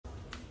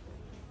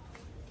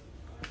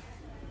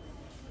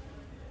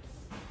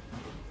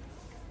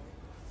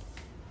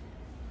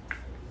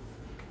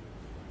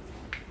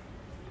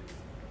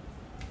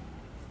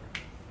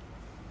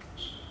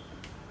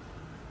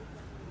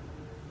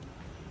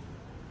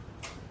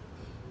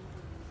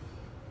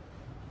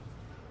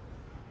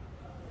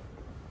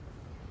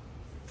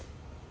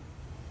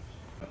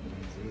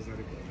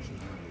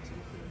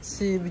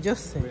si ibyo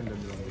se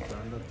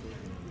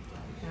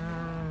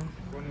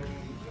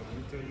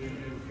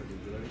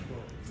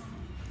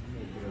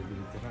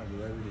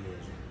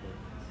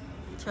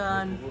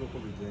cyane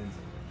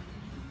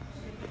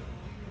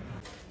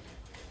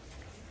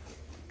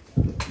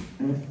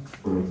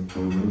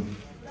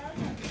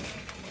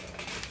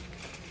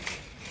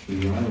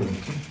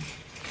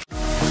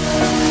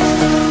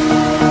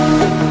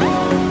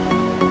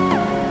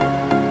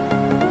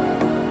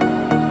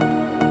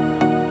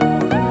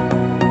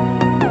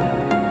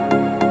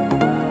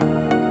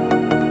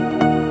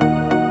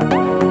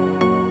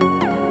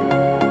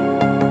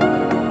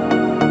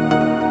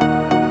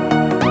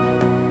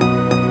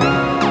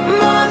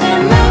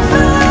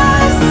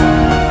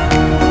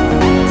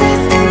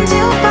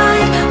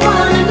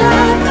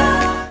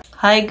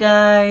Hi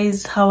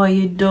guys, how are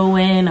you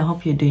doing? I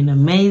hope you're doing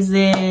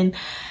amazing.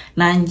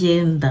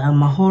 Nanjye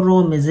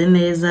ndamahoro meze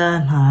neza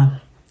nta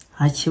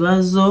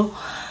kibazo.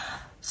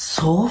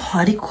 So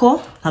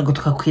ariko ntago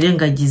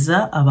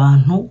twakwirengagiza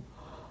abantu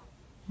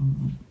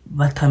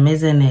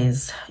batameze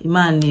neza.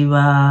 Imana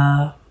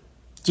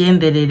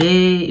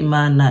ibagenderere,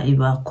 Imana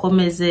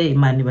ibakomeze,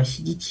 Imana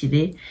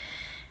ibashyigikire.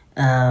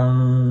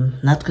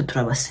 Natwe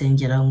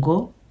turabasengera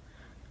ngo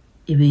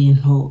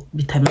ibintu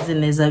bitameze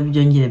neza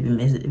byongere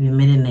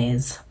bimere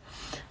neza.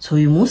 So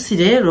uyu munsi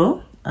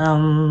rero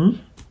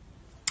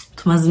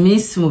tumaze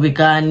iminsi mu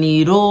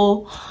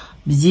biganiro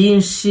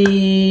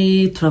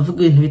byinshi,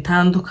 turavuga ibintu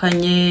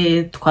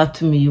bitandukanye.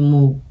 Twatumiye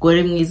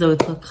umugore mwiza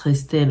witwa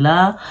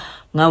STELLA,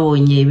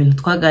 mwabonye ibintu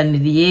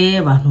twaganiriye,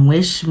 abantu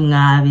mweshi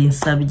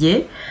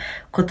mwabinsabye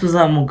ko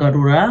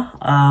tuzamugarura.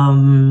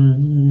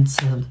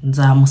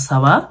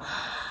 Nzamusaba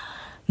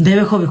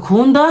ndebe ko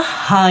bikunda.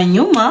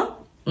 Hanyuma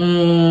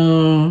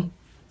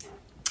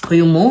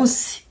uyu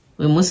munsi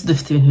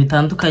dufite ibintu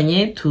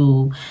bitandukanye.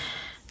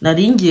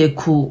 Naringiye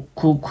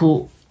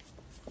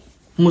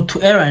mu tu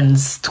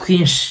errands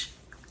twinshi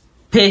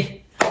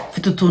pe,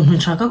 mfite utuntu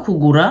nshaka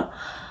kugura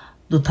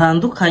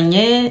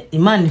dutandukanye.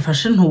 Imana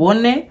ifashe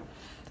ntubone.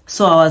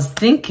 So I was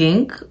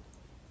thinking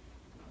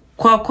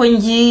ko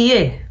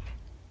ngiye,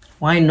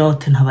 why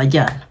not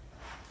ntabajyana?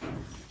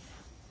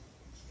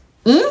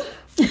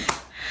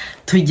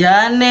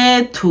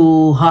 Tujyane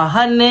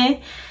tuhahane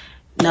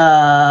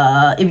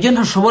ibyo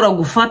ntashobora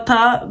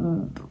gufata.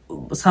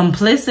 Some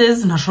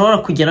places ntashobora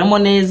kugeramo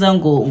neza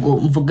ngo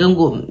mvuge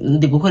ngo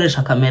ndi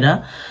gukoresha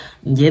kamera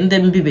ngende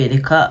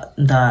mbibereka.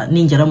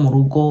 Ningera mu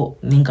rugo,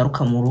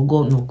 ningaruka mu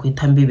rugo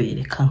nukwita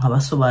mbibereka,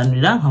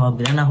 nkabasobanurira,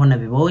 nkababwira naho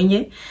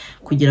nabibonye,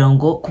 kugira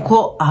ngo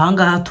kuko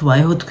ahangaha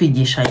tubayeho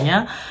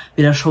twigishanya.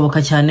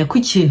 Birashoboka cyane ko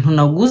ikintu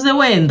naguze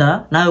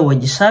wenda nawe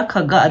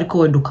wagishakaga, ariko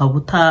wenda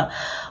ukaba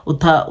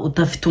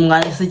utafite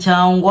umwanya se,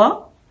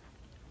 cyangwa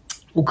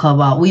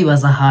ukaba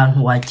wibaza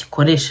ahantu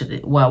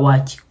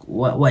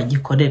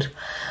wagikorera.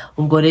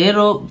 Ubwo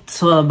rero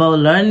so about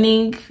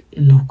learning,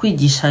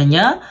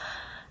 nukwigishanya.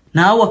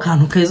 Nawe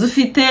akantu keza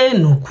ufite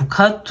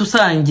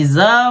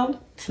nukukatusangiza,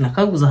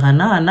 sinakaguza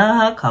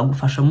hanaha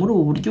kagufasha muri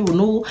ubu buryo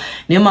ubu.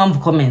 Niyo mpamvu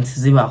comments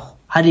zibaho.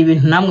 Hari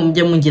ibintu namwe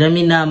mujya mungiramo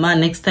inama,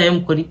 next time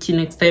ukora iki,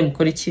 next time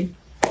ukora iki.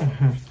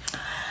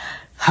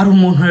 Hari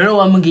umuntu rero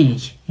wambwiye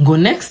ngo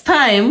next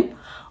time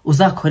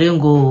uzakore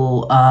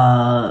ngo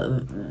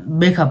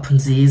backup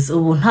nziza.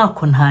 Ubu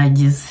ntako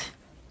ntagize,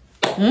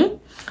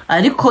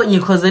 ariko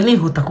nyikoze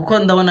nihuta kuko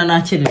ndabona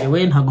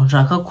nakererewe. Ntago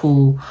nshaka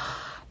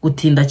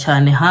gutinda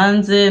cyane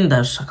hanze,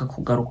 ndashaka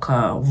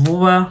kugaruka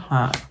vuba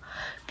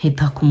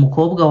nkita ku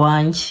mukobwa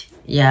wanjye.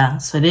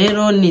 So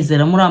rero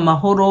nizera muri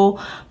amahoro,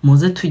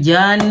 muze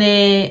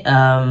tujyane.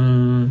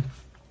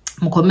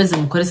 Mukomeze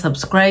mukore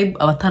subscribe,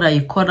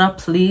 abatarayikora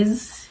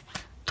please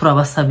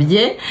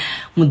turabasabye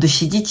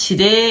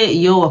mudushyigikire.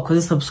 Iyo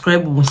wakoze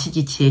subscribe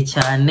umushyigikiye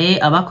cyane.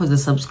 Abakoze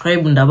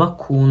subscribe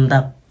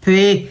ndabakunda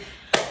pe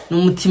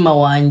n'umutima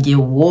wanjye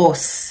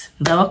wose,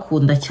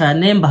 ndabakunda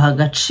cyane, mbaha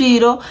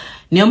agaciro.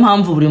 Niyo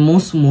mpamvu buri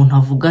munsi umuntu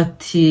avuga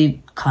ati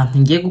kantu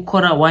ngiye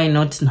gukora, why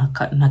not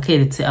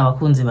ntakeretse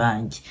abakunzi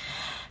banjye.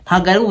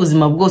 Ntago ari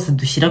ubuzima bwose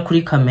dushyira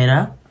kuri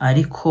kamera,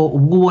 ariko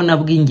ubwo ubona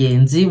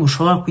bw'ingenzi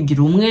bushobora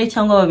kugira umwe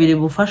cyangwa babiri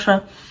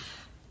bufasha,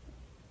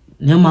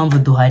 niyo mpamvu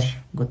duhari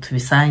ngo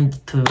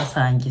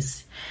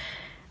tubibasangize.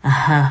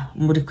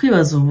 Muri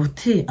kwibaza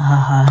ubuti aha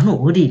hantu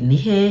uri ni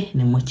he?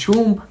 Ni mu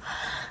cyumba,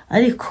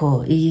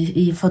 ariko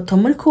iyi foto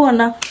muri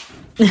kubona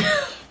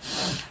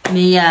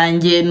ni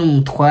yanjye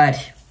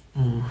n'umutware.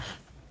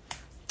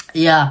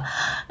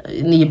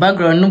 Ni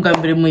background n'ubwa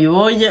mbere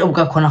muyibonye,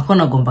 ubwakona ko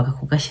nagombaga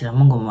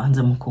kugashyiramo ngo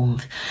mubanze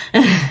mukumve.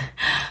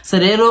 So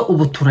rero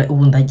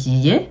ubu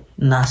ndagiye,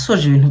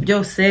 nasoje ibintu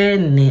byose,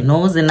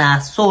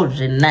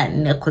 nasoje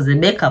nakoze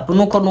backup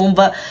nuko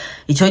numva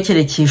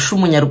icyokere kisha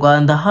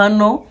umunyarwanda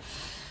hano.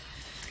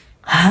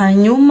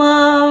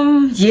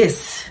 Hanyuma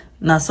yes,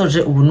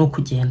 nasoje. Ubu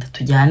nukugenda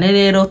tujyane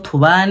rero,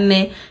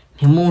 tubane,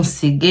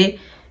 ntimunsige,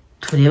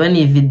 tureba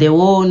ni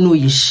video,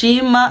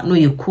 nuyishima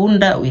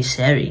nuyikunda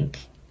wisharing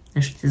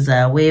inshuti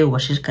zawe,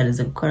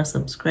 ubashishikarize gukora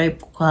subscribe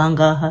kuko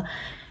ahangaha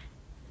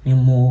ni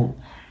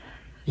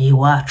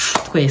iwacu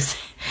twese.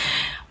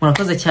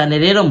 Murakoze cyane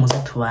rero, muze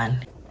tubane.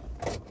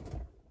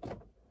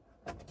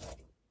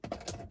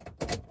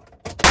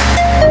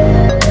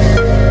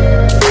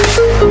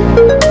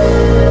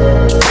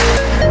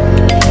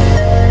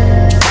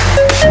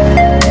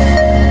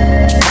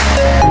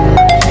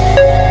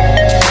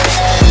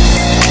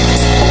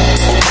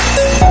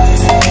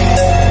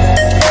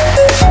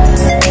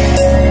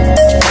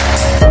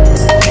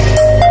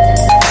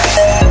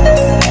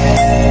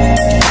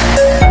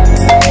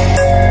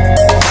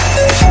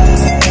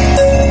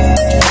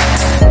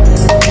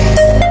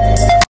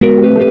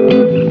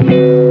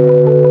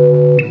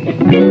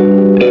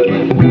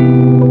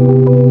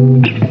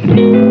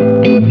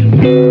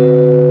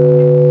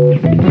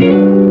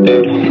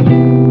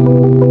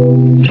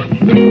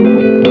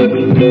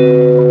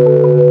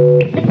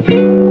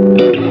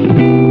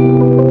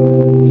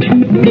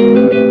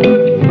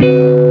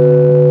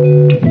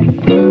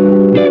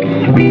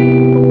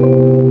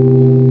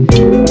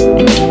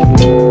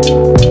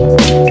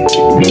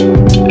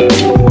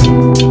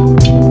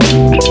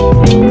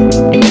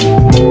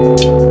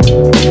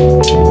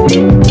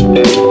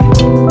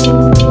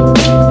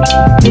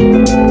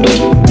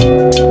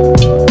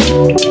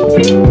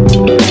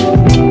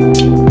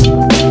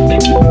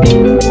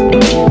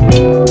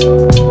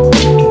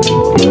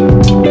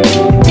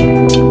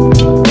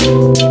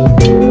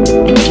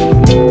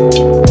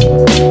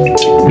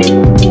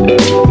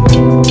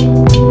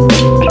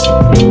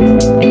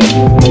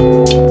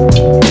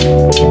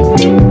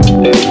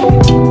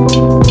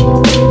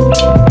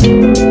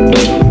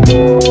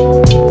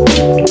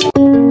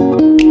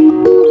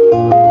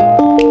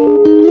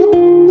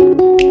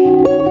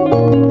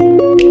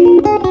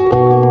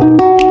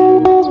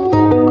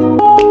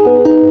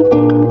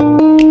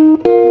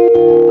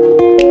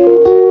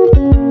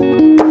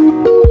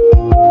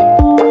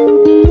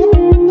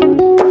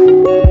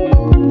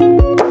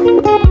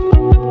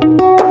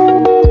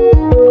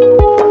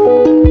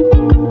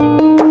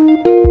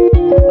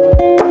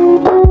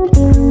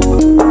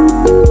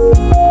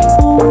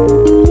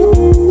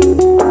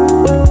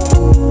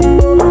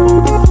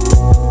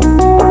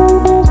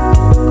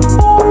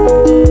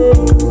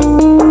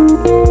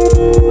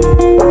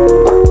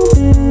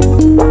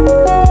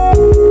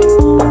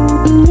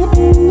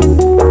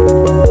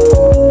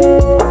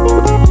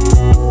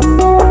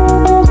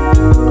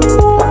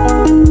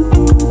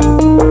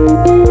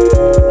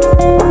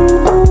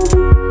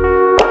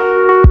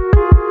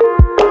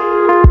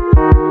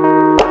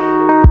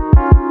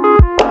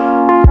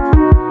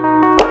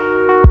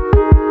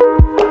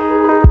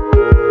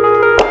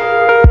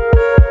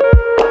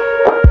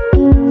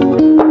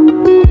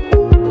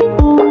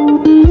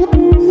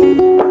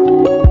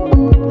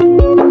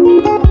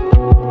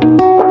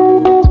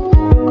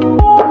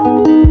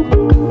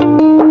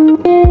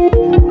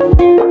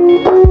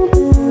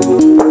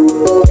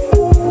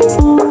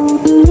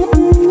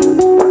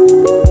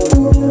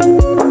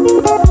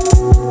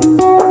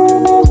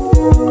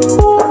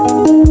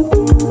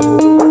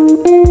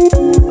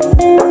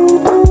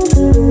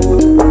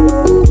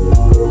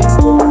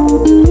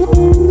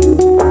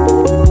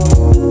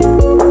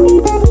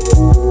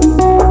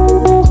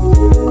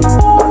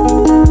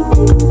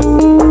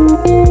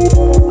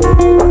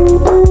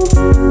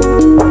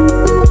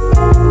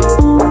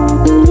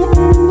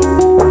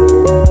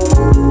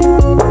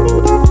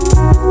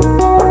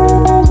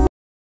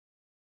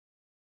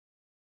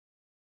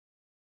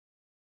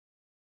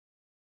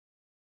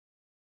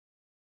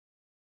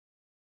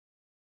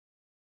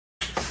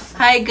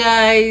 Hi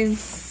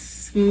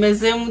guys,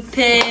 meze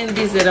mute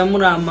ndizera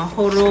muri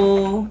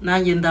amahoro,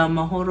 nanjye nda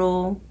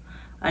amahoro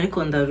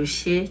ariko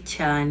ndarushye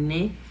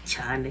cyane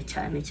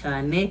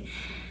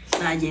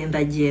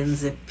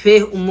nagendagenze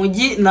pe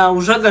umujyi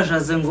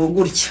nawujagajaze ngo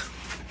gutya.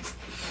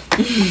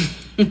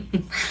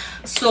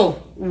 So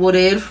ubu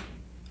rero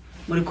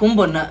muri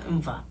kumbona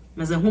mva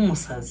meze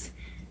nk'umusazi.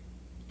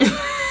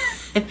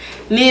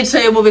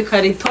 Nicaye mu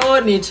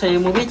bikarito, nicaye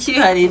mu biki,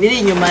 hari ibiri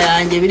inyuma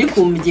yanjye biri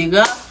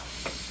kumgiga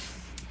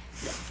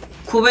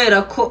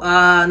kubera ko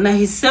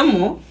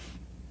nahisemo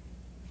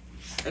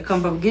reka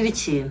mbabwire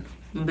ikintu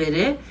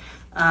mbere.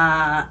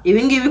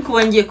 Ibi ngibi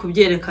kuba ngiye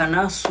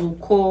kubyerekana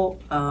suko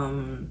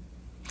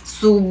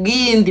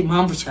subwindi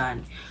mpamvu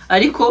cyane,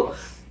 ariko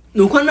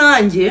nuko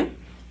nanjye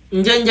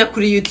njya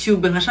kuri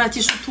YouTube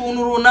nkashakisha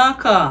utuntu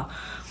runaka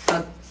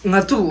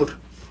nkatubura.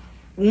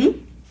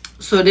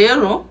 So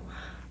rero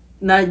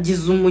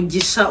nagize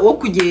umugisha wo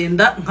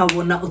kugenda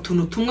nkabona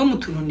utuntu tumwe mu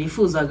tuntu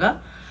nifuzaga.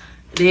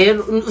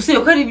 Rero usiye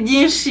ko ari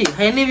byinshi,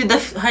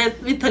 hari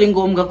bitari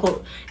ngombwa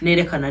ko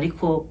nerekana,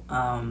 ariko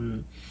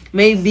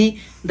maybe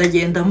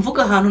ndagenda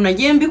mvuga ahantu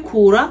nagiye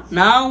mbikura.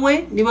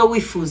 Nawe niba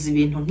wifuza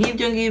ibintu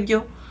nk'ibyo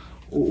ngibyo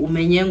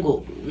umenye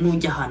ngo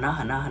nujya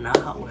hana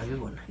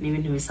urabibona. Ni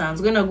ibintu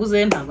bisanzwe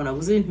naguze, ntabwo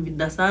naguze ibintu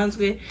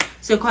bidasanzwe.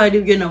 Usiye ko hari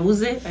ibyo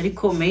nabuze,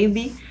 ariko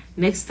maybe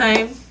next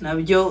time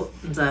nabyo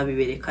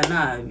nzabibereka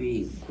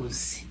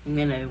nabiguze.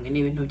 Bimwe na bimwe ni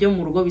ibintu byo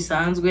mu rugo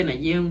bisanzwe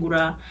nagiye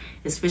ngura,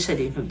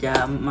 especially ibintu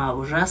bya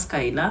mabuja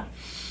STELLA.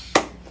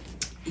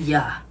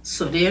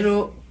 So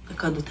rero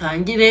reka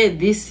dutangire.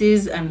 This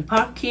is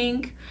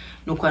unpacking.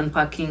 Nuko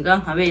unpackinga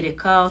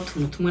nkabereka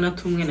utuntu tumwe na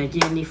tumwe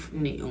nagiye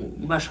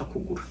mbasha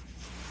kugura.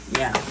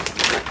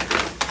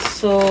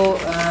 So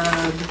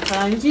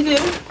dutangire.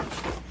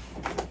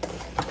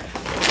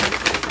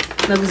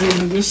 Naguze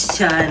ibintu byinshi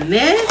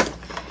cyane.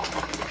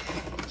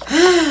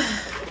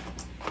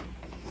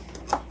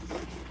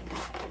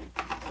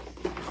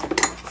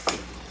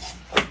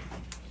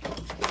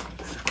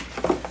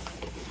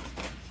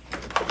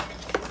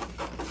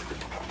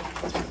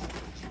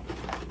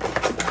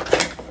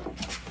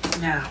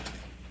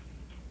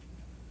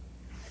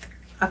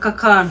 Aka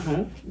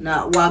kantu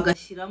na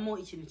wagashyiramo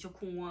ikintu cyo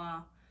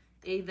kunywa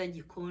either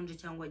gikonje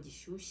cyangwa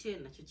gishyushye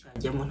nacyo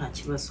cyajyamo nta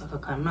kibazo. Aka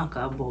kantu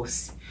naka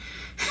boss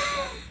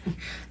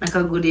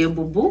nakaguriye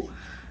bubu.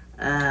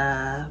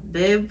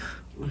 Babe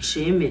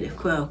unshimire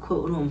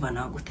ko urumva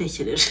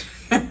nagutekereje.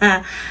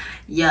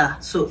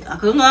 So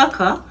aka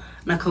ngaka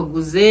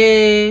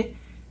nakaguze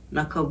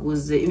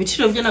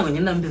ibiciro byo ntabwo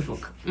ngenda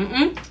mbivuga.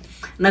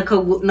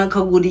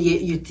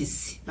 Nakaguriye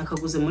UTC,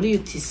 nakaguze muri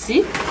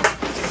UTC.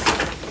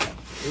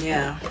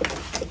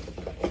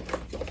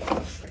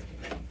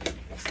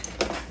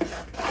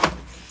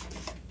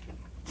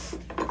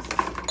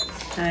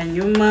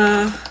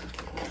 Hanyuma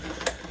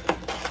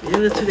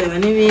rero tureba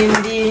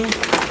n'ibindi.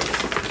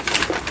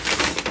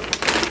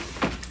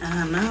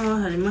 Aha naho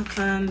harimo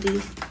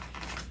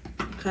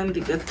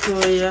kandi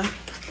gatoya.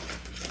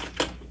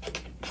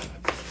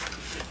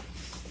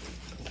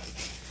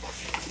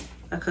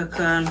 Aka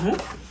kantu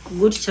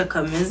gutya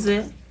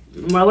kameze,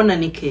 murabona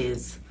ni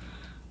keza.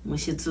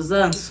 Mushyitsi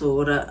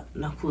uzansura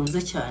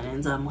nakunze cyane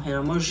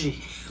nzamuheramo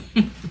ji.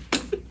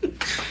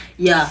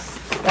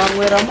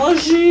 Wanyweramo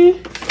ji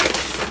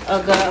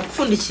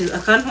agapfundikiza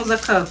akantuza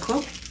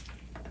kako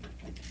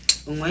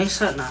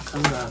unywesha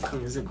nakangaka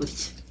kameze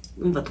gutya.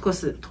 Umva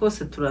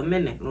twose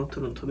turameneka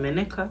n'utuntu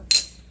tumeneka.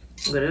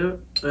 Ngo rero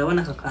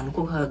urabona aka kantu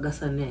ko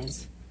kagasa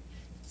neza.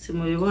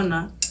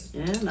 Simubibona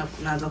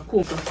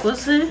nagakunga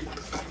koze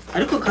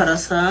ariko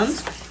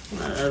karasanzwe.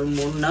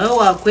 Umuntu nawe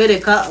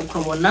wakwereka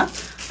ukabona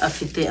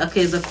afite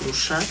akeza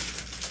kurusha,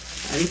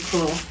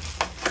 ariko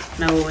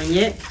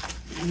nabonye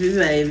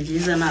bibaye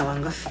byiza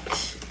nabanga afite.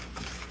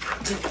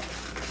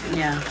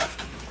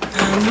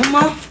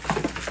 Hanyuma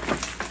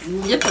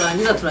ibyo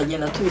turangiza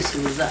turagenda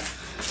tubisubiza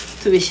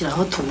tubishyira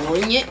aho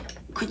tubonye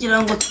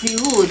kugira ngo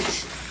twihute.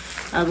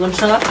 Ntabwo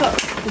nshaka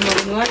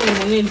kumara umwanya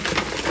munini.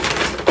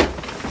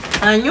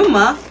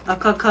 Hanyuma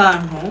aka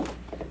kantu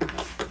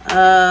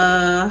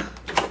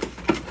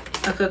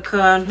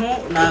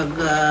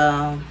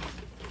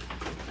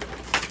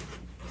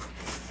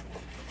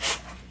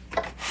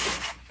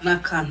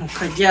n'akantu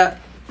kajya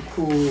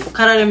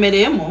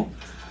kararemereyemo.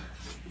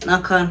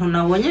 N'akantu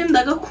nabonye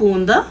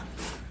ndagakunda,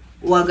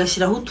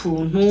 wagashyiraho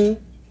utuntu.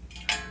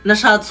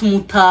 Nashatse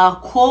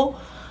umutako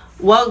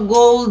wa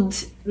gold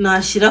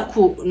nashyira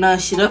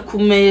ku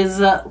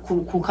meza,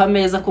 ku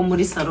kameza ko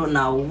muri salo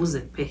nawubuze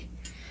pe.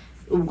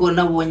 Ubwo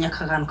nabonye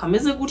aka kantu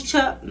kameze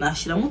gutya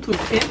nashyiramo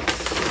utuke.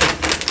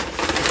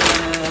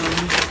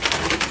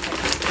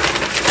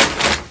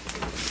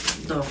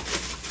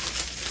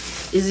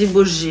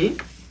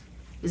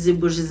 Izi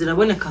buji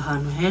ziraboneka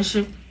ahantu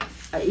henshi.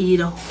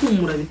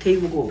 Irahumura biteye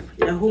ubwoba.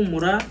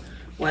 Irahumura,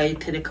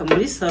 wayitereka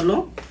muri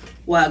salo,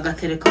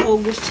 wagaterekaho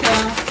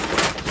gutya.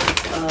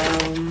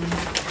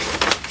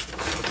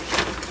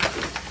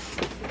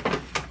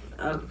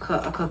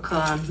 Aka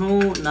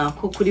kantu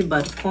nako kuri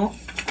balcon.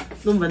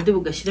 Ndumva ndi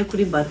bugashyire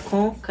kuri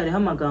balcon, kariho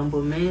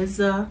amagambo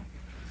meza.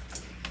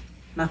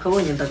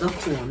 Nakabonye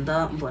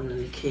ndagakunda, mbona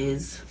ni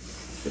keza.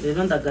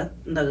 Rero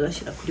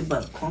ndagashyira kuri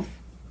balcon.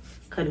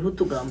 Kariho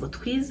utugambo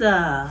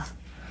twiza.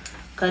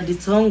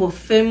 Kanditseho ngo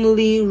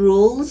family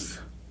rules.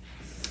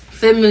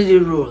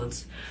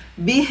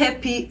 Be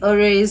happy,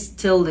 always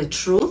tell the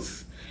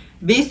truth.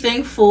 Be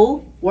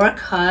thankful, work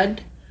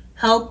hard,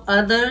 help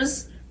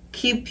others,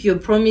 keep your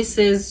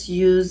promises,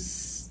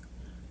 use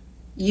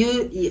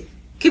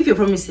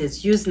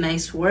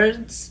nice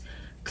words,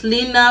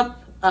 clean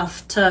up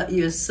after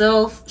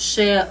yourself,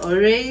 share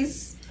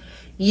always,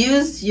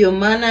 use your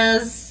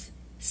manners,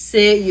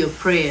 say your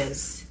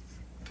prayers.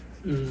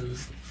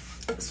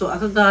 So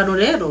aka gano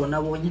rero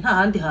nabonye nta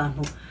handi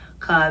hantu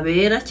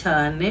kabera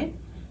cyane.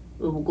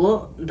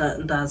 Ubwo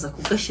ndaza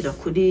kugashyira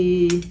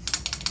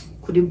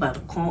kuri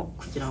balcon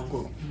kugira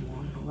ngo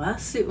umuntu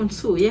basi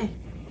unsuye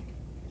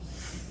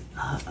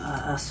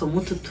asome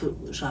utu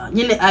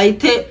nyine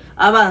ahite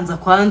abanza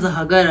kwanza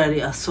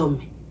hagarare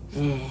asome.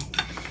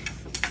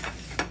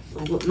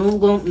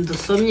 Nubwo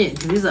ndasomye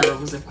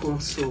ntibizababuze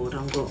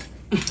kunsura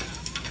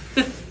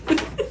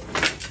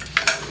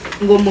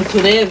ngo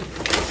muturebe.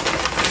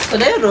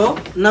 Rero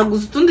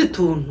naguze utundi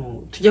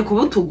tuntu tujya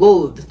kuba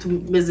gold,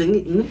 tumeze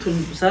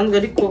nk'utuntu dusanzwe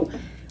ariko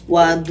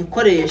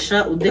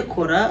wadukoresha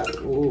udekora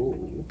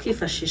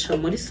ukifashisha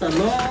muri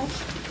salo.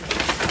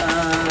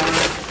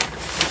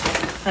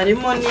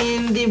 Harimo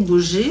n'indi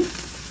buji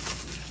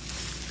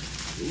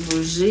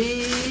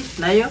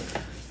nayo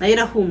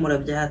irahumura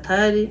bya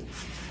hatari.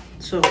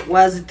 So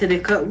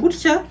wazitereka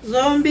gutya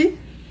zombi,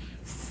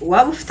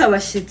 waba ufite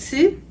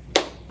abashyitsi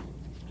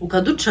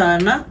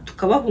ukaducana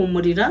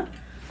tukabahumurira.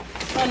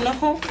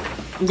 Noneho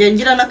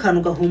ngira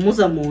n'akantu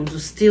gahumuza mu nzu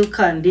still,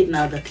 kandi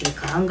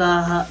nagatereka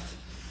ahangaha,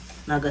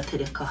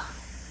 nagatereka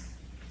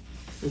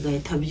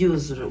bigahita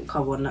byuzura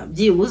ukabona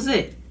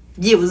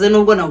byibuze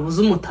nubwo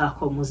nabuze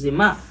umutako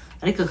muzima,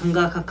 ariko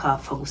akangaka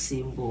kapfa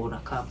gusimbura,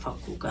 kapfa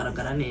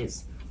kugaragara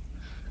neza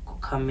ku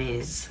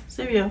kameza.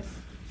 Sibyo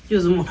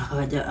byuze umuntu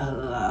akajya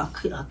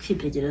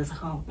akitegereza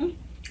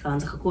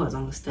kanza akakubaza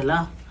ngo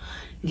Stella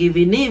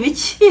ngibi ni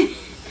biki.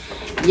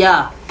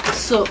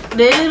 So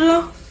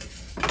rero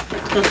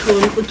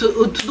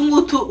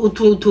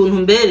utuntu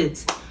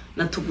mberetse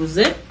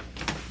natuguze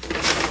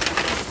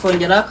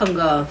kongera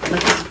akanga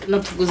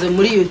natuguze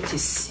muri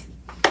UTC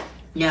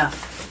ya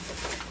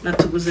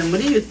natuguze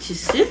muri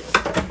UTC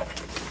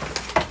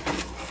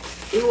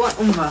iwa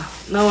umva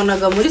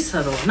nabonaga muri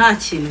salo nta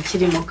kintu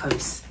kirimo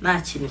kabisa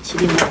nta kintu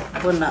kirimo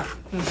bona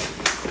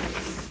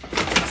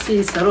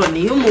si salo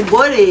ni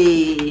y'umugore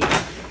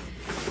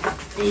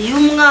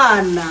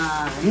y'umwana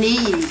ni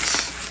iki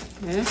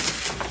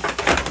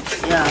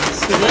ya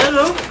so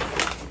rero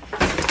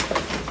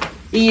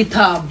iyi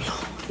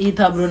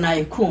tablo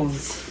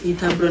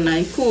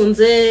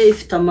nayikunze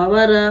ifite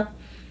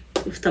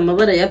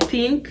amabara ya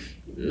pink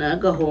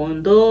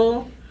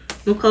n'agahondo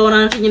nuka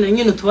orange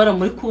nyine utubara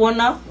muri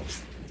kubona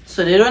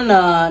so rero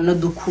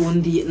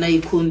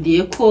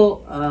nayikundiye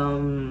ko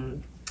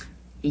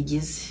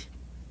igize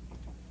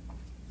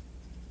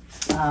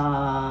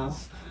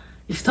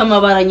ifite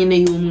amabara nyine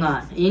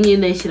y'umwana iyi ngiyi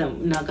ndayishyira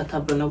ni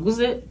agatablo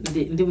naguze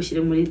ndi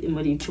bushyire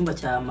muri icyumba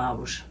cya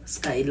mabusha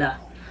STELLA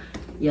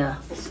ya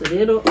so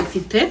rero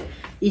ifite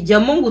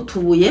ijyamo ngo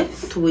tubuye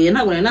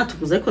ntabwo nari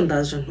natuguze ariko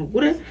ndaje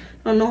ntugure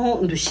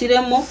noneho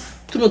ndushyiremo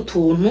tuno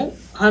tuntu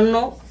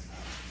hano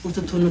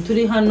utu tuntu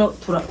turi hano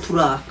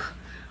turaka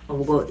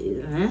ubwo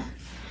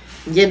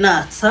nge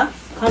natsa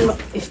hano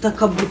ifite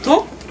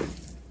akabuto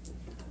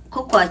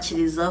ko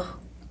kwakirizaho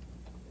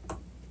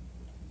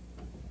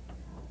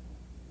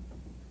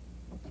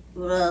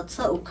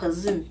uratsa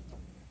ukazimya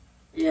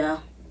ya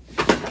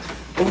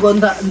ubwo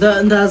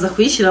ndaza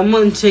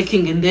kuyishyiramo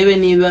checking ndebe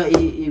niba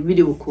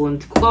biri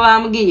bukunde kuko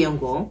bambwiye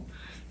ngo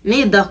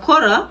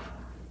nidakora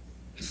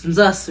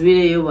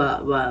nzasubireyo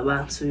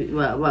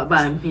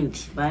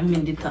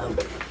bampindi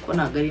tablo ko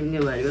ntago ari imwe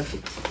bari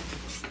bafite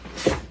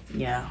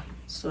ya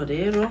so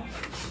rero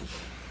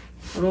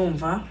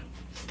urumva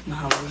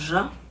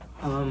nahabuja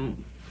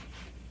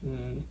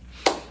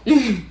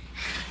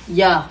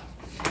ya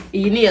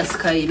iyi ni ya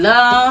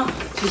STELLA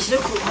tushyire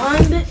ku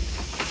ruhande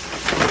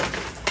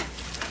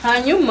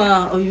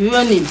hanyuma uyu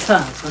ni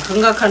ibisanzwe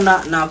akangaka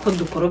nako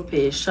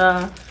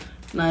dukoropesha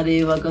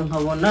narebaga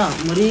nkabona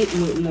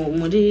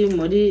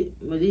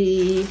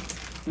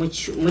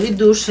muri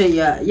dushe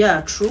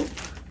yacu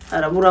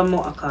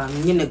haraburamo akantu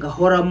nyine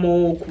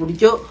gahoramo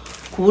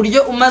ku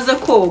buryo umaze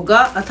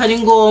koga atari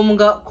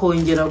ngombwa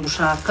kongera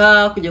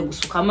gushaka kujya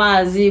gusuka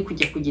amazi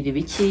kujya kugira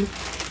ibiki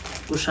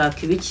gushaka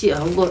ibiki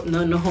ahubwo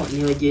noneho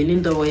nibagiye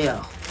n'indobo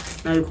yaho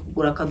nari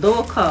kugura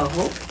akadobo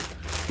kaho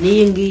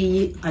n'iyi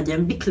ngiyi nkajya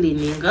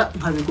mbicleaninga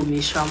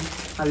nkabigumisha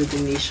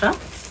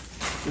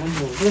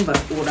numva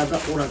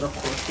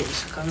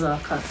uragakotesha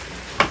kangaka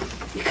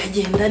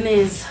ikagenda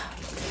neza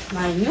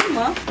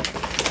hanyuma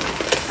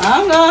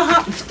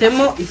ahangaha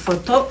mfitemo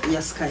ifoto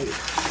ya STELLA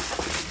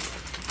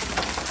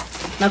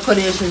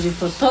nakoresheje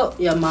ifoto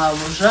ya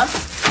mabuja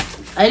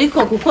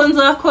ariko kuko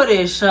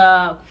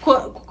nzakoresha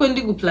kuko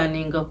ndi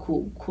guplaninga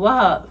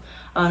kubaha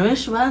abantu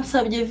benshi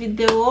bansabye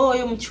video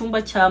yo mu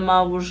cyumba cya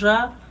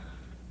mabuja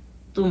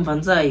ndumva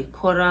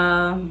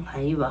nzayikora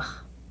nkayibaha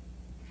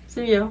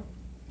sibyo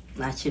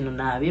nta kintu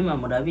nabima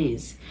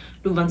murabizi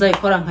ndumva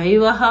nzayikora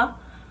nkayibaha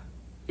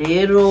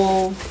rero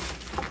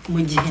mu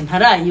gihe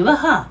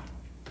ntarayibaha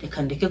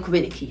reka ndeke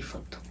kubereka iyi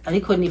foto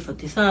ariko ni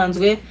ifoto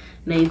isanzwe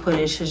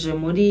nayikoresheje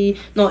muri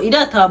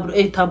iriya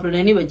tablo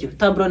nibagiwe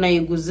tablo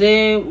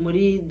nayiguze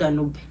muri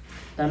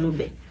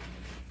Danube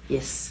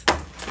yes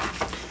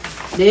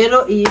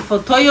rero iyi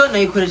foto yo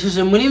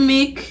nayikoresheje muri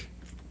mic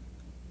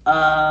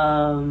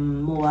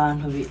mu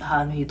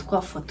ahantu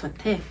hitwa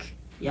Phototech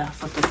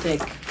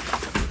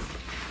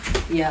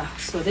ya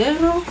so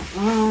rero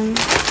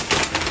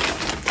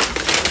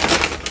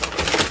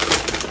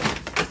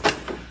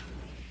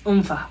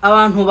umva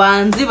abantu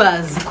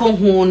bazi ko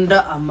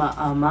nkunda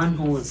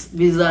amantuza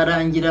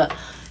bizarangira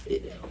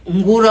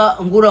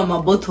ngura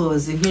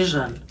amabotozi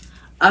nk'ijana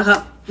aha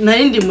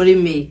narindi muri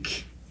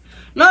make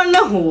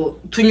noneho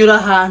tunyura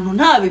ahantu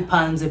nta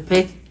bipanze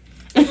pe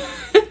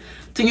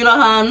tunyura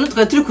ahantu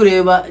twari turi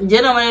kureba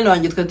nge na manene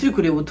wanjye twari turi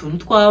kureba utuntu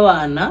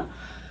tw'abana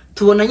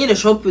tubona nyine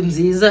shop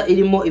nziza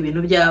irimo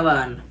ibintu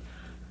by'abana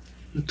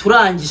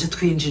turangije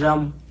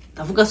twinjiramo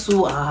ndavuga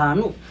su aha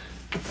hantu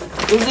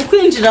uzi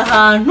kwinjira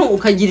ahantu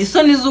ukagira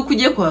isoni z'uko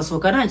ugiye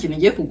kuhasohoka nta kintu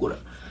ugiye kugura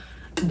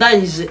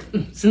ndangije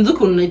sinzi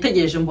ukuntu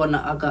nitegereje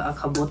mbona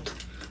akaboto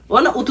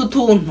ubona utu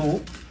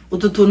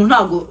tuntu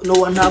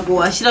ntago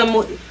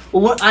washyiramo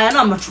aya ni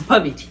amacupa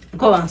abiri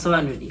niko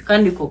bansobanuriye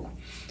kandi koko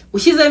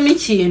ushyizemo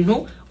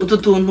ikintu utu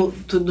tuntu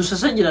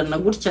dushashagirana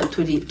gutya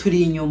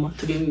turi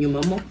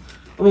inyumamo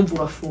urumva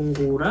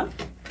urafungura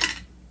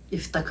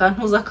ifite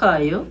akantuza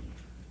kayo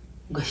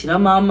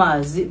ugashyiramo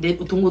amazi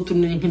utu ngutu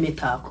ni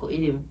nk'imitako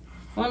irimo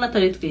ubona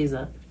atari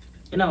twiza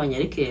nabonye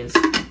ari keza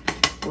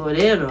ubu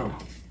rero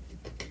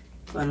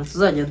abantu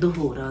tuzajya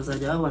duhura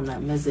bazajya babona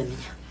meze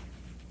neza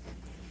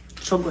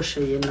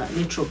cogosheye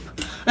n'icupa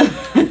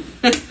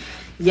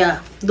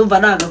ya ndumva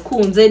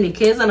nagakunze ni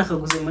keza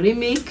nakaguze muri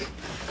mic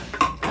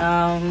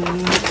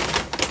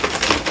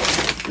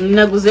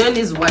naguzeyo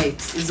n'izi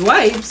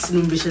wipes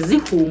numvishe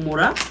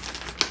zihumura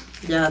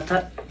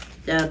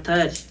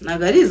byatari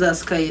ntabwo ari iza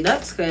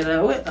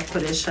STELLA we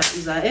akoresha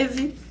iza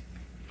Evi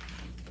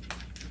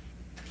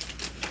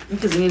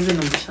Izi ngizi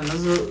numvisha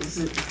nazo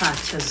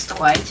ntacyo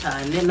zitwaye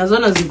cyane, nazo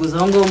naziguze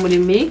aho ngaho muri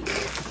Mic.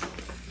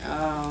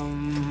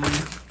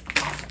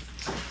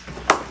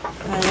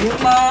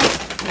 Hanyuma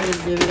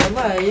ibyo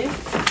birabaye,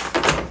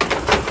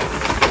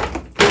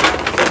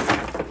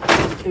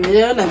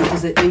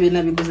 ibi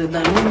nabiguze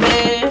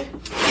Danube.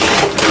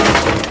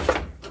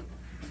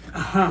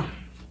 Aha,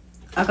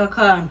 aka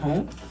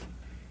kantu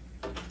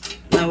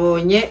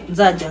nabonye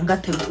nzajya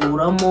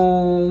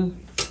ngateguramo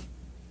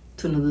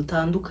tuntu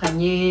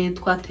dutandukanye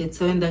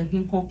twatetse wenda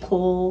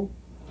nk'inkoko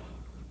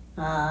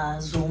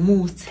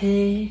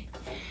zumutse.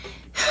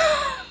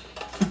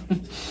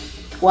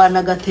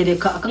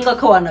 Wanagatereka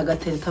akangaka,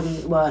 wanagatereka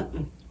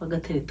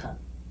wagatereka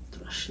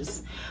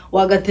turashize,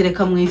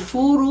 wagatereka mu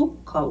ifuru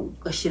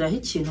ugashyiraho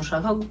ikintu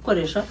ushaka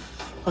gukoresha,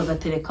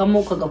 ukagaterekamo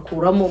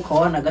ukagakuramo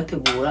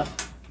ukawanagategura.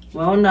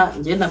 Urabona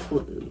njye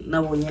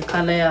nabonye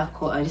kala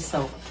yako ari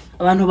sawa.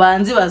 Abantu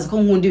banzi bazi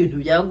ko nkunda ibintu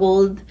bya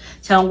gold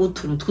cyangwa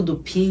utuntu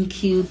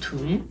tw'udupinki,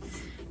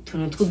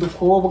 utuntu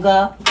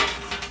tw'udukobwa.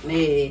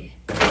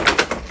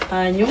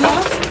 Hanyuma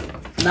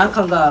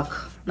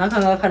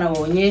n'akangaka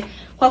nabonye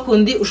kwa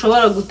kundi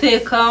ushobora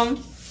guteka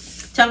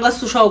cyangwa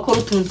se ushobora gukora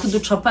utuntu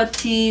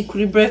tw'uducapati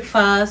kuri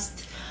breakfast,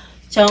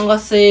 cyangwa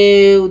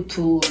se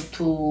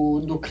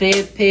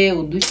udukrepe,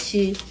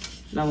 uduki.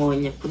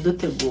 Nabonye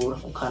kudutegura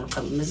ku kantu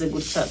kameze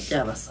gutya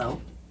byabasaho.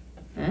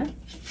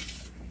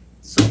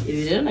 So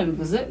ibi rero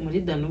nabiguze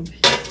muri Danube.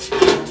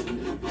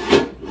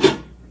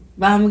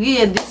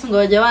 Bambwiye ndetse ngo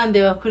bajya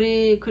bandeba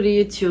kuri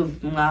YouTube.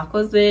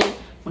 Mwakoze,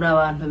 muri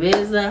abantu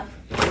beza.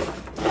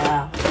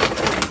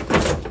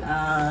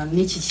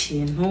 N'iki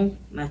kintu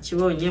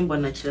nakibonye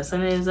mbona kirasa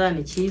neza,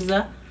 ni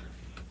cyiza.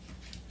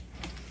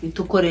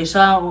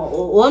 Bitukoresha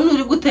wowe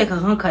uri guteka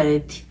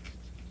nk'akareti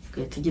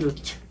gahita ugira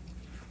utya.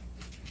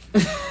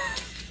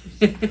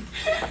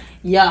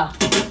 Ya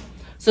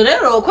so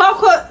rero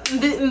kwako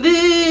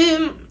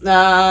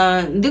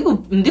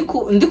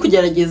ndi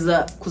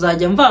kugerageza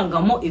kuzajya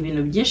mvangamo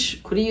ibintu byinshi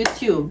kuri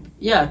YouTube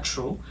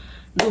yacu.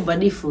 Ndumva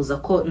nifuza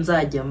ko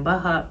nzajya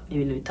mbaha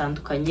ibintu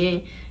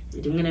bitandukanye,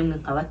 rimwe na rimwe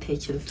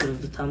nkabatekera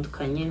utuntu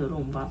dutandukanye.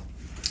 Urumva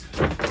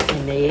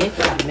nkeneye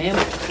kame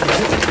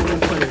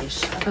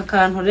gukoresha aka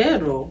kantu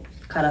rero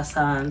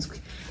karasanzwe,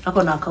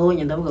 ariko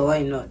nakabonye ndavuga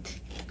why not,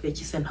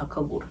 kweki se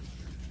ntakagura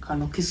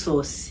kantu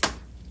k'isosi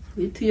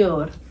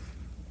bituyora.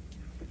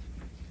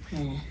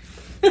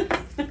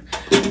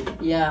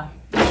 Ya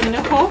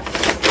noneho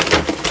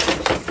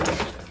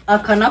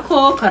aka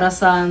nako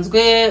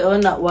karasanzwe,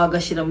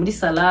 wagashyira muri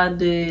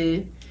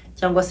salade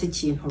cyangwa se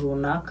ikintu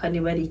runaka,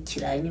 niba ari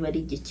ikirayi, niba ari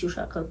igiki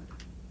ushaka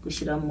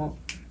gushyiramo.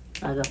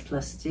 Aga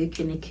plastic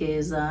ni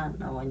keza,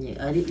 nabonye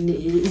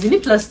izi ni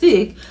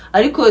plastic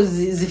ariko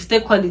zifite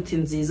quality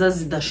nziza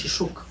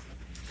zidashishuka.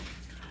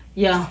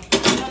 Ya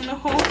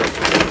noneho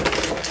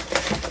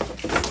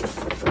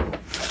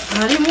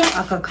harimo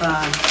aka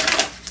kantu.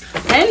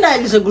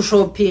 Ndangije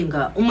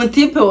gushopinga,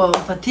 umutipe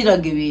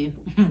wafatiraga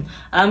ibintu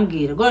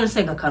ambwira ngo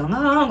nsenga kantu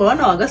nkaho ngo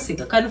bana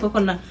wagasiga, kandi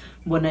koko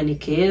mbona ni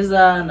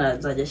keza.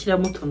 Nazajya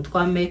ashyiramo utuntu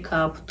twa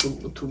makeup,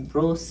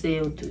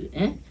 utubrose,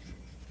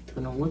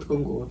 tunongutwo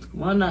ngutwo.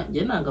 Mwana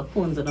nge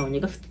nagakunze, nabonye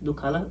gafite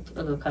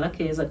agakara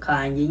keza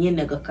kanjye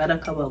nyine, agakara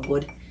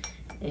k'abagore.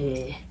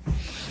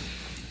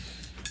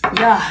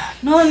 Ya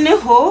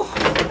noneho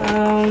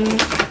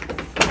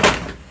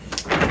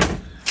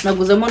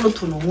naguzemo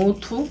n'utuntu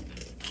nk'utu,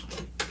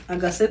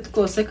 agaseti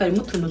kose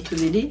karimo utuntu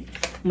tubiri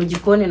mu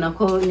gikoni,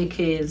 nako ni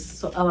keza.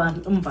 So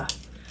abantu umva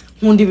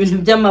nkunda ibintu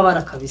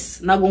by'amabara kabisa,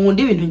 nago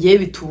nkunda ibintu ngiye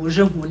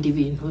bituje, nkunda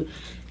ibintu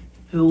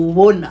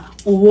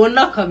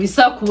ubona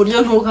kabisa, ku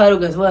buryo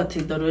ntukarugaze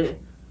wati dore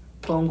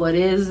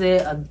kongoreze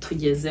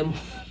atugezemo.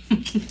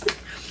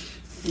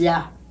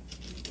 Ya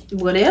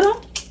ubwo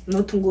rero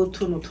n'utu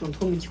ngutu n'utuntu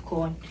two mu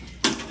gikoni.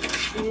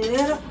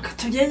 Rero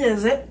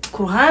katugegeze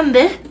ku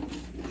ruhande,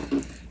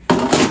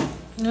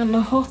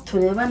 noneho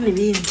tureba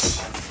n'ibindi.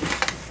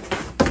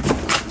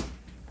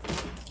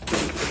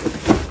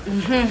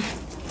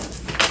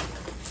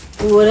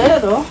 Ubu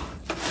rero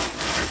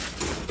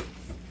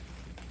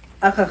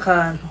aka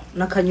kantu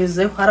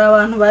nakanyuzeho. Hari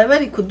abantu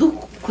bari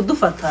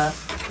kudufata,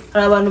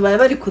 hari abantu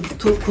bari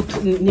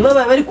niba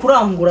bari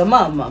kurangura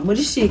mama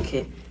muri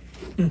shike,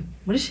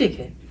 muri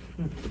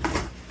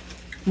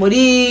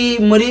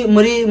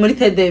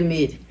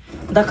tedemire.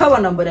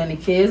 Ndakabona mbona ni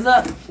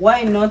keza,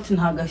 why not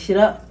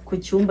ntagashyira ku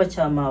cyumba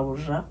cya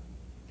mabuja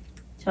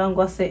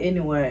cyangwa se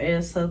anywhere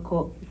else.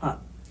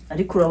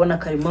 Ariko urabona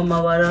karimo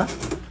amabara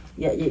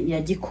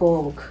ya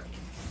gikobwa,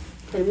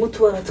 karimo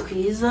utubara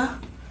twiza.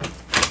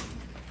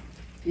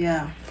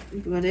 Ya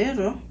ubwo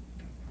rero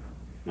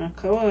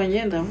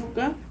nakabonye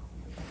ndavuga,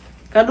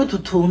 kandi utu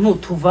tuntu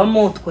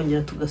tuvamo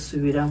twongera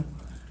tugasubiramo.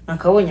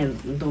 Nakabonye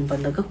ndumva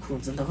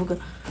ndagakunze, ndavuga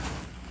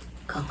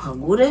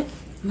kankagure,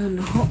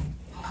 noneho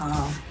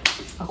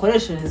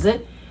akoreshereze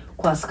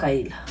kwa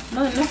Skyla.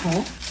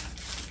 Noneho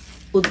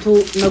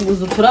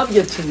naguze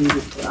uturabyo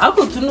tubiri,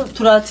 ariko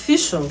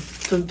turartificial.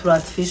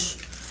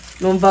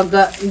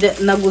 Numvaga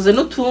naguze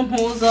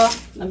n'utuntuza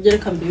nabyo,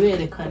 reka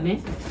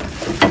mbiberekane.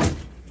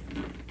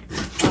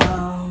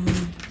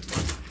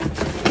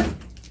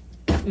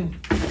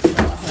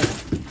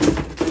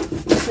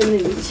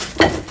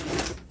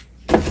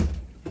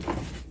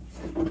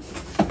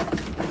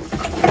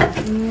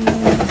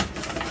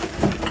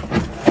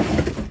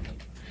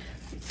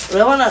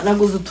 urabona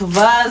naguze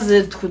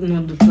utuvaze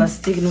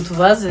n'uduplastique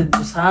n'utuvaze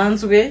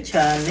dusanzwe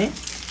cyane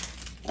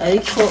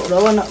ariko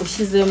urabona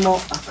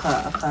ushyizemo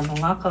akantu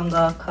nk'aka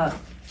ngaka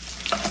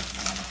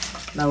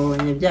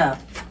nabonye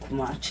byapfa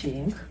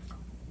kumacinga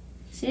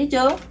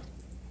sibyo.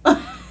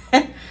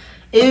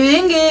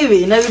 Ibi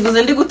ngibi nabiguze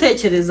ndi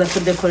gutekereza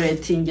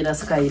kudecoratingira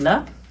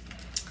Skyla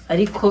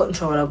ariko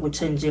nshobora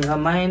gucenginga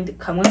mind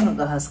kamwe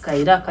nkagaha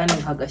Skyla kandi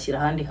nkagashyira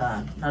ahandi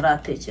hantu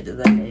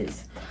ntaratekereza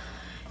neza.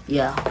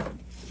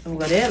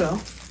 Ubwo rero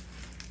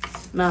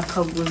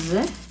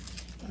nakaguze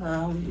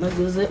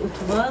naguze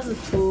utuvaze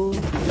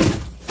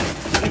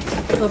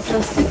twa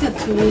plastique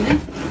tubiri.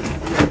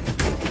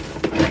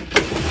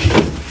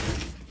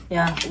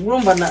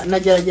 Urumva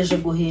nagerageje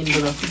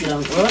guhindura kugira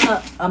ngo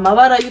urabona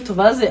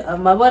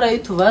amabara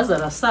y'utuvaze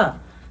arasa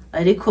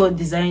ariko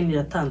design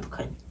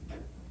iratandukanye.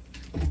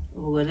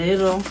 Ubwo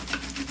rero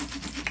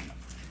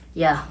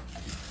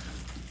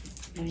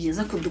ni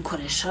byiza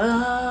kudukoresha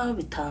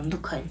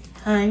bitandukanye.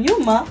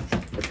 Hanyuma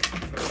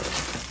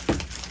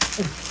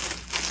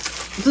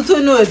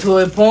tutunuwe tu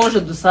eponge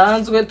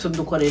dusanzwe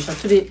tudukoresha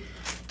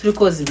turi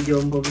koza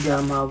ibyombo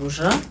bya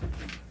mabuja.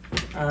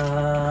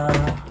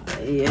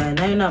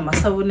 Nayo ni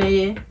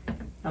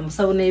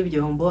amasabune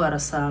y'ibyombo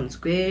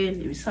arasanzwe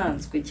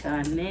ibisanzwe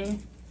cyane.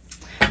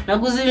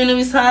 Naguze ibintu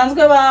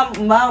bisanzwe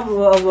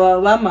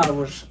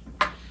bamabuja.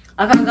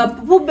 Aka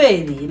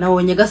gapuberi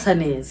nabonye gasa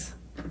neza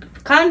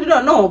kandi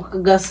noneho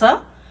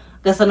gasa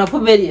na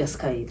puberi ya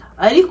Skyla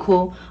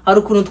ariko hari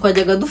ukuntu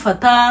twajyaga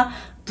dufata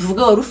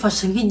tuvuga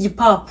warufashe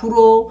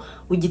nk'igipapuro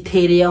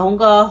ugitereye aho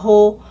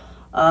ngaho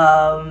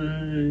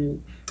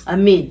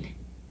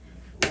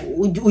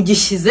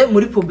ugishize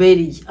muri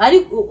puberi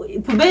ariko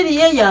puberi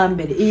ye ya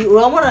mbere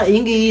urabona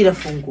iyi ngiyi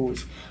irafunguye,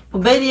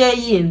 puberi ye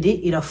yindi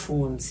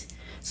irafunze.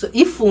 So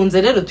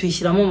ifunze rero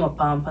tuyishyiramo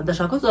amapampa.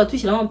 Ndashaka ko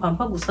tuyishyiramo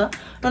amapampa gusa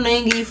none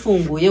iyi ngiyi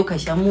ifunguye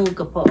ukashyiramo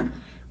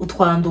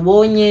utwanda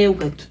ubonye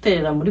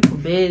ugaterera muri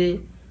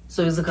puberi.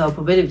 So bizakaba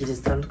puberi ebyiri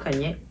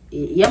zitandukanye,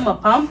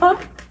 iy'amapampa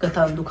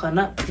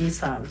gatandukana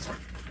n'isanzwe.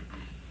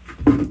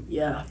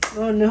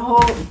 Noneho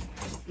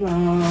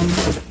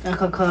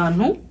aka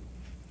kantu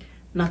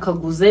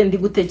nakaguze ndi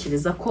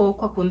gutekereza ko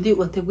kwa kundi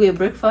wateguye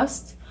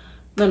breakfast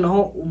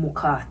noneho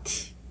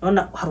umukati.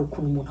 None hari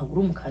ukuntu umuntu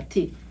agura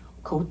umukati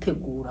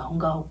ukawutegura aho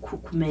ngaho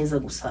ku meza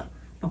gusa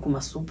no ku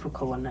masupu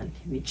ukabona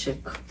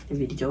ntibiceka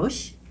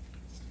ntibiryoshye.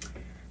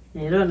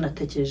 Rero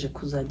natekereje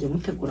kuzajya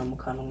mutegura mu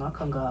kantu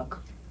nk'aka ngaka.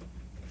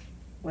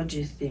 What do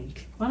you think?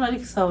 Wana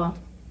ari sawa?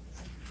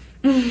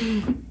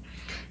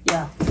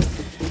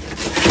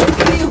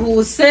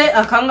 Kwihuse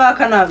aka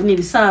ngaka ni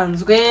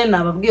bisanzwe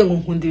nababwiye ngo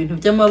nkunda ibintu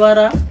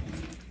by'amabara.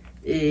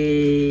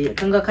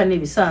 Aka ngaka ni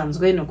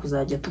bisanzwe no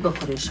kuzajya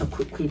tugakoresha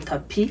ku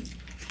itapi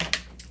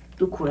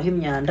dukuraho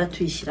imyanda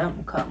tuyishyira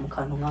mu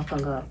kantu nk'aka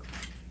ngaka.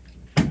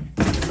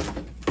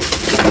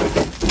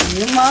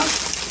 Nyuma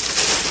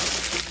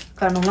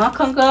kantu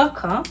nk'aka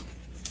ngaka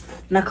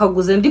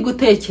nakaguze ndi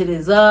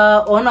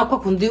gutekereza ubona ko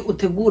kundi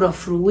utegura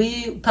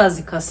fruit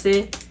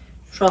utazikase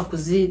ushobora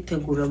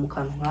kuzitegura mu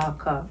kantu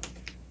nk'aka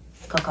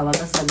kakaba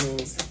gasa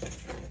neza.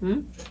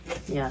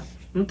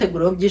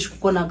 Muteguraho byinshi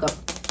kuko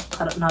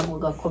ntabwo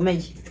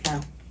gakomeye.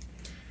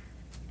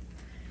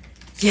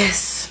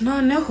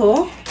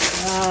 Noneho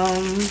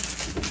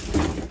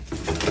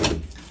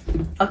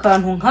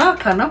akantu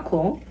nk'aka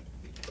nako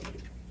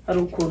hari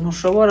ukuntu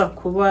ushobora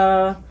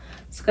kuba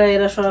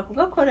Skyla ashobora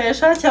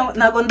kugakoresha cyangwa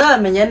ntabwo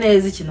ndamenya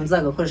neza ikintu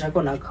nzagakoresha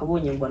ariko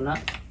nakabonye mbona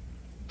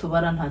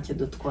tubara ntacyo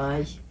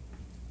dutwaye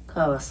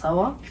kaba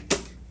sawa.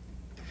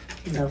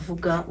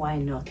 Ndavuga why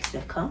not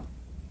reka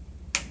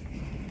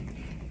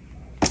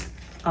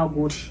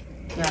aguri.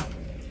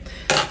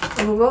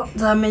 Ubwo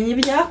nzamenya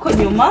ibyako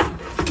nyuma.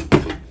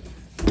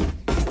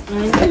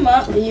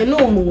 Iyi ni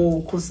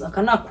umwuko,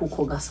 aka ni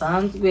akuko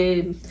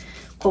gasanzwe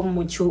ko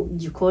mu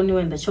gikoni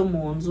wenda cyo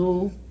mu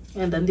nzu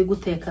wenda ndi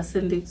guteka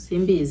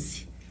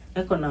simbizi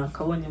ariko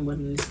nakabonye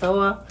mbona ni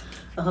sawa.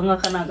 Aka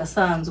ngaka ni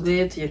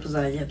agasanzwe tugiye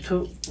kuzajya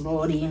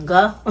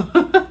turoringa.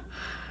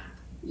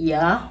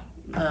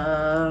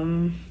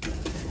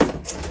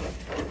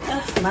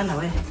 Mana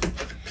we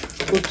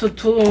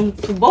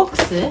utu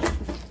boxe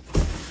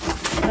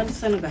kandi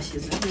se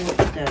nugashyize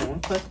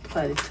nk'uko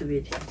twari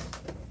tubiri.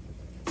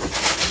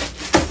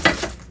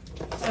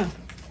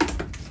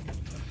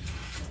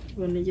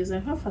 Nigeze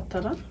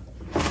nkafatara.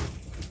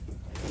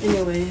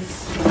 Anyways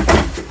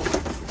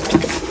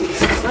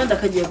wenda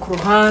kagiye ku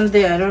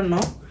ruhande I don't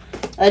know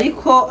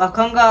ariko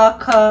aka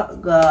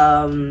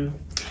ngaka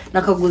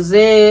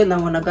nakaguze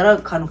nabonaga ari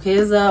akantu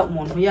keza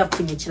umuntu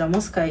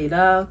yapfunyikiramo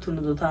Skyla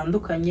utuntu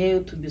dutandukanye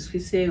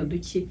utubiswise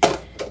uduki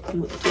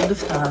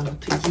dufite ahantu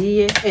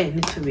tugiye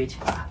ni tubiri.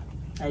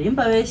 Ari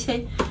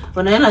mbabeshye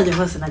bona yanajye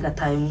hose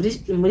nagataye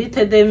muri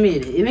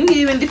tedemire. Ibi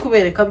ngibi ndi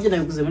kubereka byo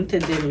nabiguze muri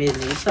tedemire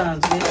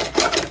bisanzwe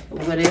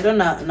ubwo rero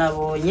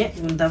nabonye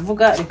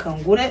ndavuga reka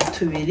ngure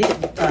tubiri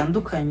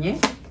dutandukanye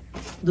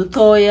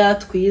dutoya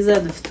twiza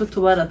dufite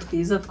utubara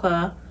twiza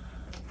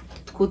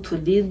tw'utu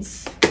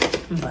leads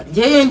mba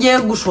ngiye ngiye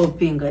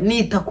gushopinga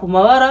nita ku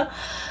mabara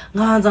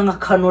nkabanza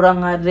nkakanura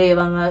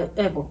nkareba nka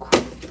egoko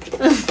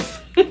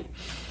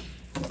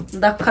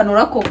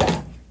ndakanura koko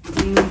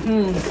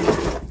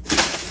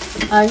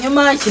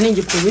hanyuma iki ni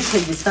igikubisho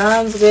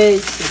gisanzwe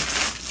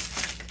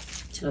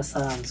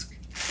kirasanzwe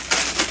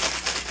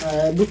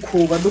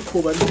dukuba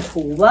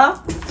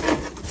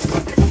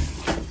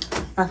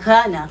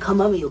aka ni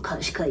akamamiyo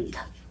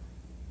kashikayira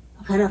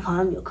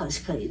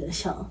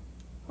sha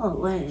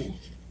we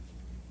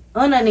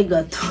ona ni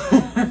gato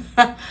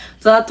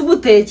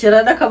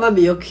zatubutekera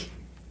n'akamamiyo ke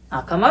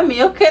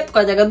akamamiyo ke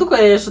twajyaga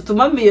dukoresha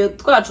utumamiyo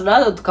twacu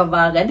nazo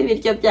tukavanga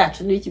n'ibiryo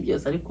byacu n'iki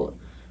byose ariko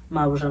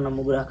mabuja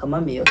namugura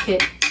akamamiyo ke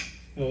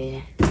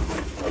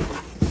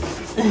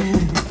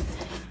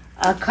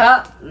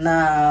aka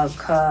na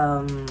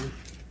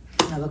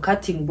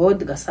cutting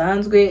board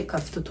gasanzwe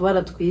kafite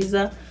utubara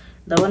twiza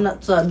ndabona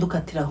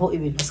tuzadukatiraho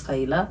ibintu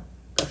Skyla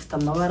gafite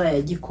amabara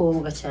ya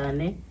gikobwa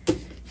cyane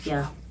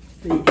ya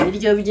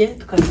ibiryo bye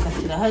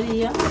tukabikatira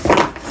hariya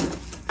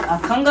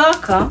aka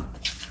ngaka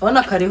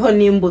ubona kariho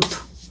n'imbuto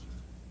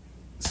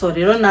so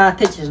rero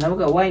natekereje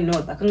navuga why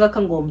not aka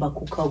ngaka ngomba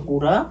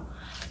kukagura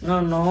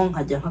noneho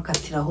nkajya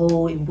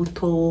nkakatiraho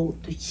imbuto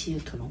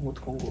utuntu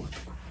nk'utwo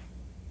ngutwo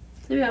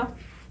sibyo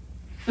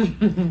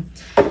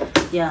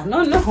ya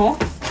noneho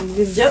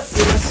ibyo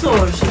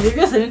birasoje ibyo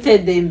byose ni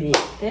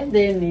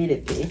tedemire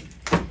pe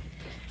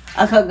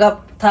aka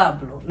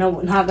gatablo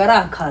ntago ari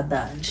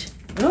akadanje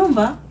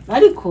urumva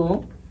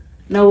ariko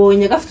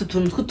nabonye gafite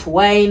utuntu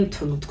tw'utuwine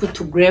utuntu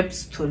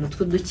tw'utugrapes utuntu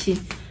tw'uduki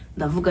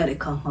ndavuga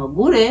reka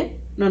nkagure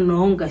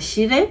noneho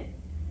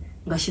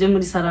ngashyire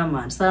muri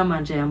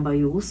salamanje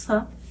yambaye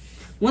ubusa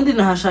ubundi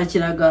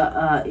nahashakiraga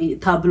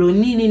tablo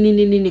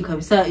nini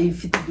kabisa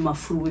ifite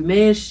amafuru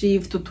menshi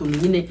ifite utuntu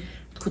nyine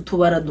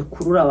tw'utubara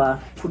dukurura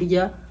abantu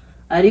kurya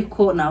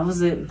ariko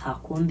navuze nta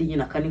kundi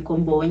nyine akaniko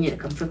mbonye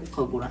reka mfe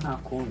kukagura nta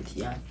kundi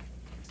yani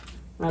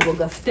ntabwo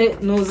gafite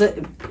nuze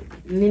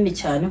nini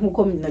cyane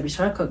nkuko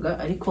nabishakaga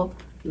ariko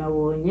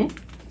nabonye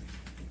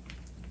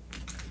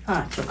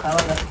ntacyo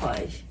kaba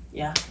gatwaye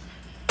ya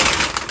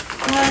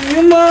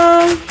hanyuma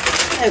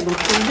ego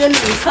kubyo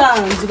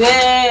nibisanzwe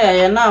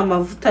aya ni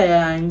amavuta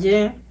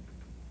yanjye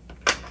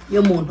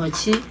yo mu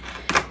ntoki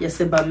ya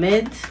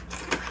Sebamed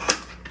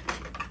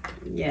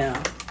ya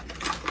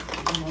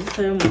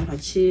amavuta yo mu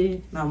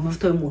ntoki ni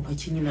amavuta yo mu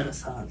ntoki nyine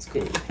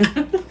arasanzwe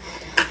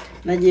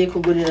nagiye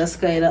kugurira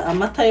Skyla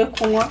amata yo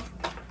kunywa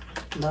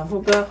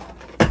ndavuga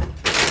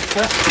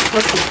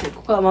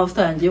kuko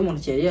amavuta yanjye yo mu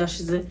ntoki yari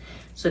yashize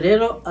so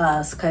rero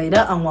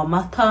Skyla anywa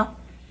amata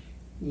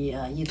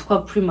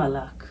yitwa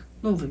Primalac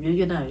numva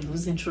ibyo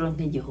nabivuze inshuro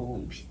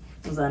nk'igihumbi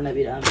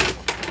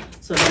uzanabirambirwa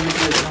so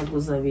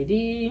naguze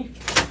abiri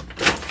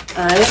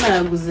ayo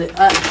naguze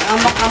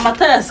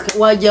amata ya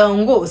wajya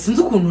ngo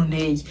sinzi ukuntu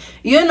nteye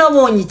iyo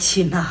nabonye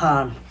ikintu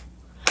ahantu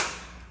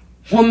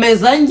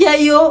nkomeza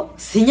njyayo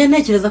sinya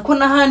ntekereza ko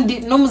n'ahandi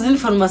no mu zindi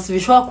farumasi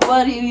bishobora kuba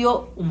ari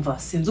yo umva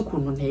sinzi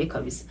ukuntu nteye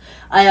kabisa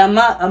aya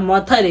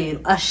amata rero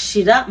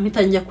ashira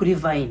mpita njya kuri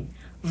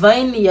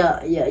vine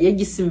ya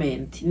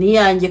gisimenti ni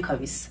yanjye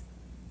kabisa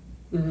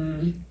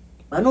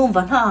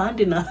banumva nta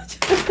handi nacyo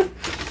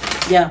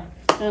ya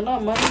no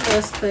mama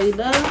ya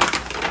Skyla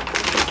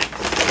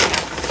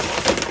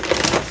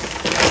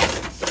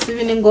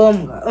sibi ni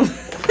ngombwa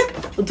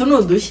utu ni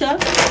udushya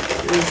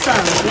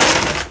bisanzwe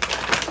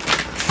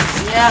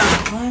ya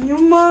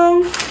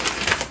hanyuma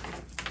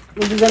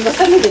ugize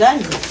ngasa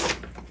n'ibirangiye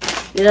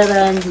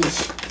birarangiye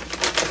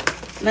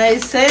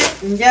nahise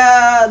njya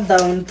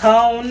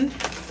downtown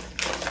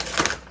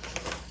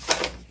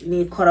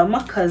nikoramo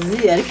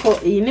akazi ariko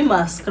iyi ni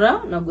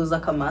mascara naguze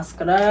aka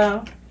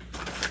mascara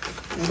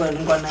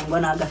ngo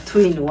naga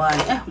twin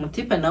one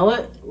mutipe nawe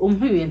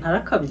umpa ibintu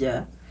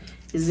arakabya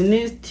izi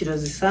ni tiro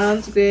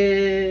zisanzwe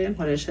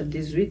nkoresha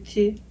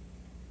 18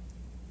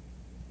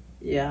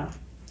 ya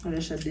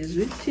nkoresha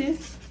 18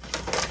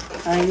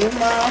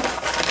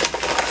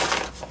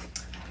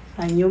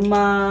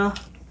 hanyuma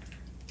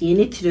iyi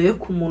ni tiro yo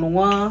ku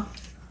munwa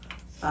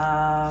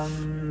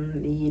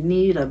iyi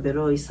ni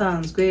labero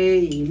isanzwe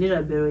iyi ni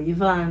labero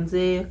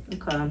ivanze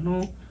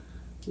akantu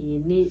iyi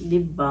ni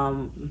lip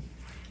balm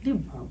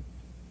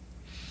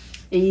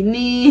iyi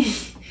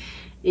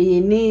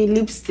ni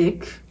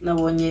lipstick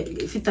nabonye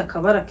ifite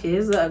akabara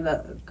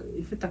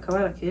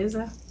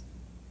keza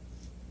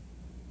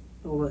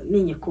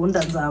ninyikunda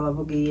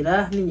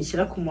nzababwira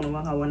ninyishyira ku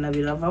munwa nkabona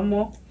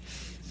biravamo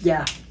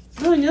ya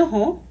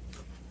noneho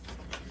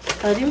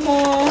harimo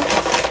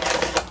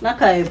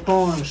n'aka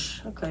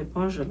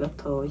eponge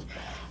gatoya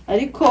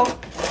ariko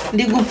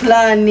ndi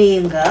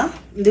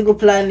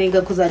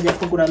guplaninga kuzajya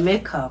kugura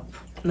makeup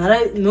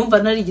numva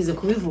narigize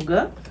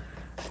kubivuga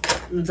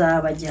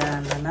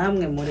nzabajyana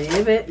namwe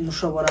murebe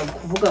mushobora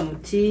kuvuga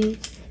muti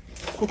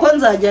kuko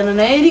nzajyana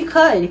na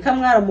Erika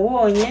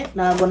mwaramubonye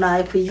ntago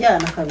naye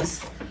kwijyana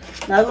kabisa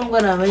ntabwo ngo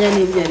namenya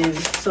n'ibyo ari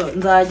byo. So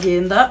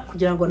nzagenda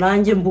kugira ngo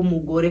nanjye mbe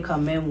umugore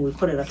kame mu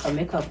wikorera ka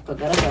makeup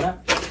kagaragara.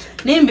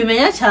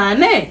 Nimbimenya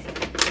cyane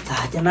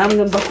nzajya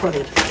namwe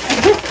mbakorera.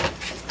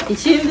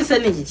 Ikindi se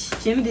ni iki?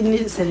 Ikindi ni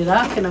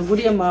Cerelac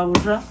naguriye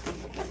mabuja.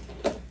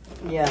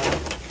 Ya.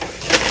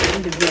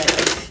 Ibindi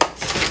byari.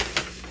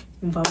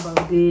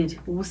 Mbabwire.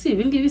 Ubu si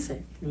ibingibi se?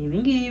 Ni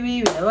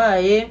ibingibi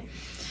birabaye.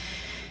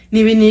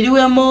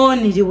 Nibiniriwemo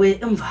niriwe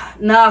umva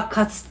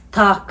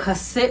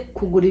nakatakase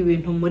kugura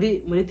ibintu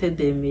muri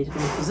tedemiri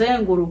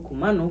kuzenguruka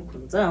umanuka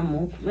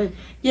nzamuka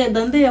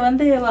yenda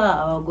ndeba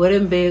abagore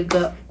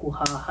mbega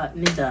guhaha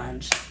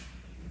n'idanje.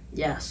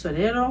 Ya so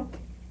rero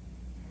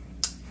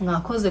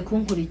mwakoze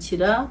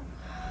kunkurikira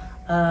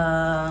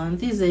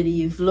ndizera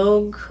iyi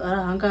vlog ari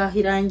ahangaha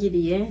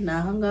irangiriye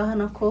nahangaha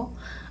nako.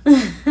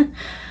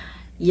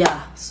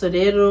 Ya so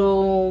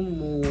rero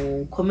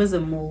mukomeze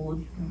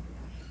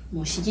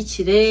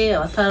mushyigikire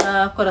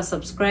abatarakora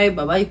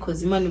subscribe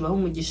abayikoze Imana ibahe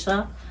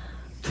umugisha.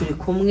 Turi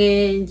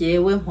kumwe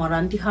ngewe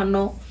mpora ndi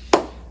hano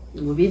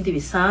mu bindi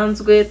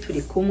bisanzwe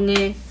turi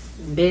kumwe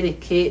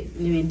mbereke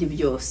n'ibindi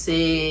byose.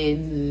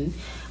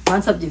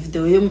 Mwansabye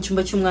video yo mu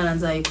cyumba cy'umwana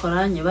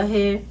nzayikora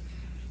nyibahe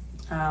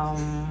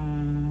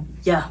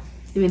ya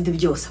ibindi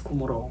byose ku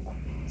murongo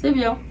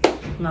sibyo.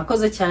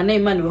 Mwakoze cyane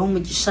Imana ibahe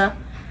umugisha.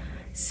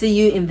 See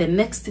you in the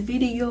next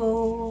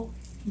video.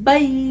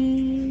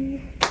 Bye.